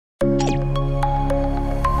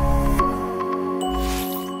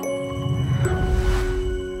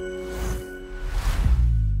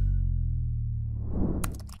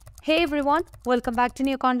Hey everyone, welcome back to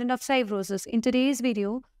new content of Cybrosys. In today's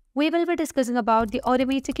video, we will be discussing about the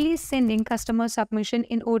automatically sending customer submission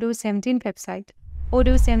in Odoo 17 website.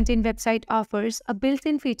 Odoo 17 website offers a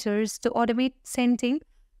built-in features to automate sending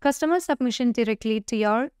customer submission directly to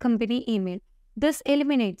your company email. This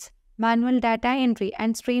eliminates manual data entry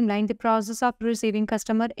and streamline the process of receiving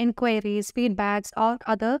customer inquiries, feedbacks, or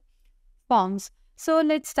other forms. So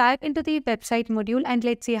let's dive into the website module and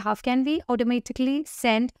let's see how can we automatically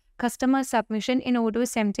send customer submission in Odoo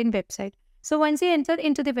 17 website. So once you enter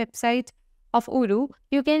into the website of Odoo,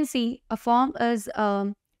 you can see a form is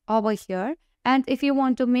over here. And if you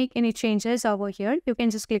want to make any changes over here, you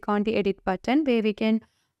can just click on the edit button where we can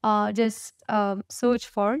just search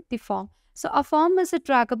for the form. So a form is a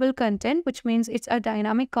trackable content, which means it's a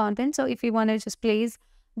dynamic content. So if you want to just place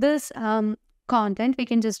this content, we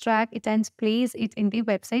can just drag it and place it in the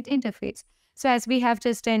website interface. So as we have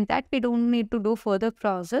just done that, we don't need to do further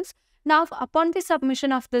process. Now, upon the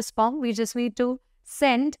submission of this form, we just need to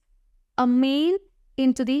send a mail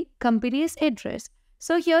into the company's address.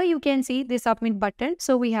 So here you can see the submit button.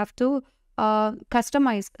 So we have to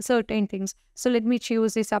customize certain things. So let me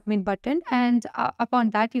choose the submit button, and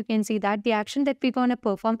upon that, you can see that the action that we're going to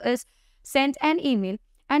perform is send an email,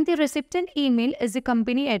 and the recipient email is the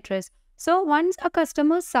company address. So once a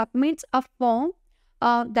customer submits a form,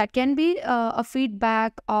 that can be a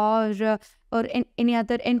feedback or any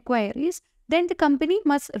other inquiries, then the company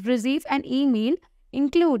must receive an email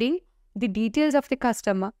including the details of the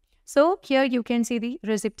customer. So here you can see the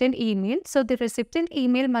recipient email. So the recipient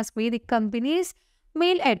email must be the company's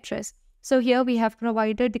mail address. So here we have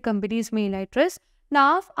provided the company's mail address.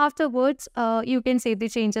 Now afterwards, you can save the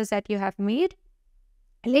changes that you have made.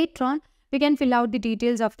 Later on, we can fill out the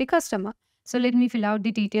details of the customer. So let me fill out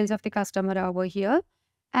the details of the customer over here.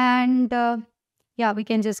 And yeah, we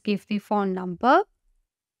can just give the phone number.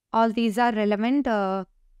 All these are relevant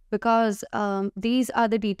because these are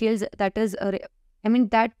the details that is,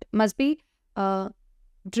 that must be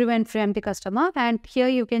driven from the customer. And here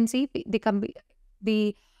you can see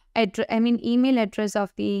the address, email address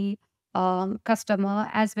of the customer,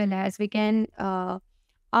 as well as we can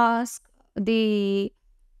ask the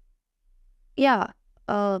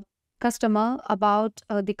customer about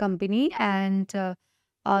the company, and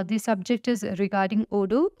the subject is regarding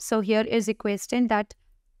Odoo. So here is a question that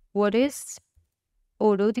what is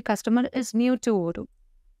Odoo? The customer is new to Odoo.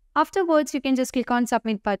 Afterwards, you can just click on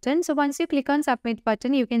submit button. So once you click on submit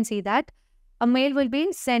button, you can see that a mail will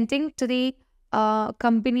be sending to the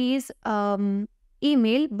company's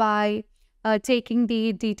email by taking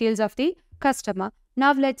the details of the customer.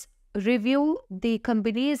 Now let's review the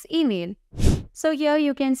company's email. So here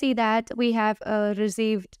you can see that we have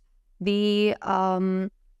received the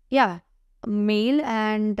mail,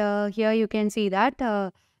 and here you can see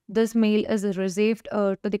that this mail is received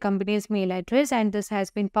to the company's mail address, and this has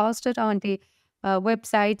been posted on the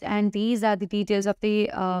website, and these are the details of the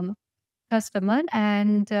customer,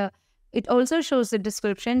 and it also shows the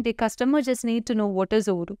description. The customer just need to know what is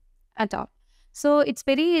Odoo at all. So it's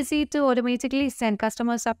very easy to automatically send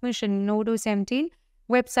customer submission in Odoo 17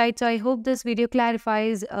 website. So I hope this video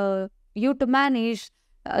clarifies you to manage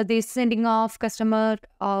the sending of customer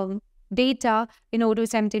data in Odoo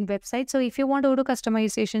 17 website. So if you want Odoo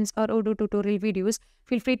customizations or Odoo tutorial videos,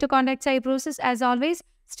 feel free to contact Cybrosys. As always,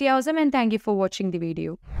 stay awesome and thank you for watching the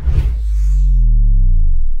video.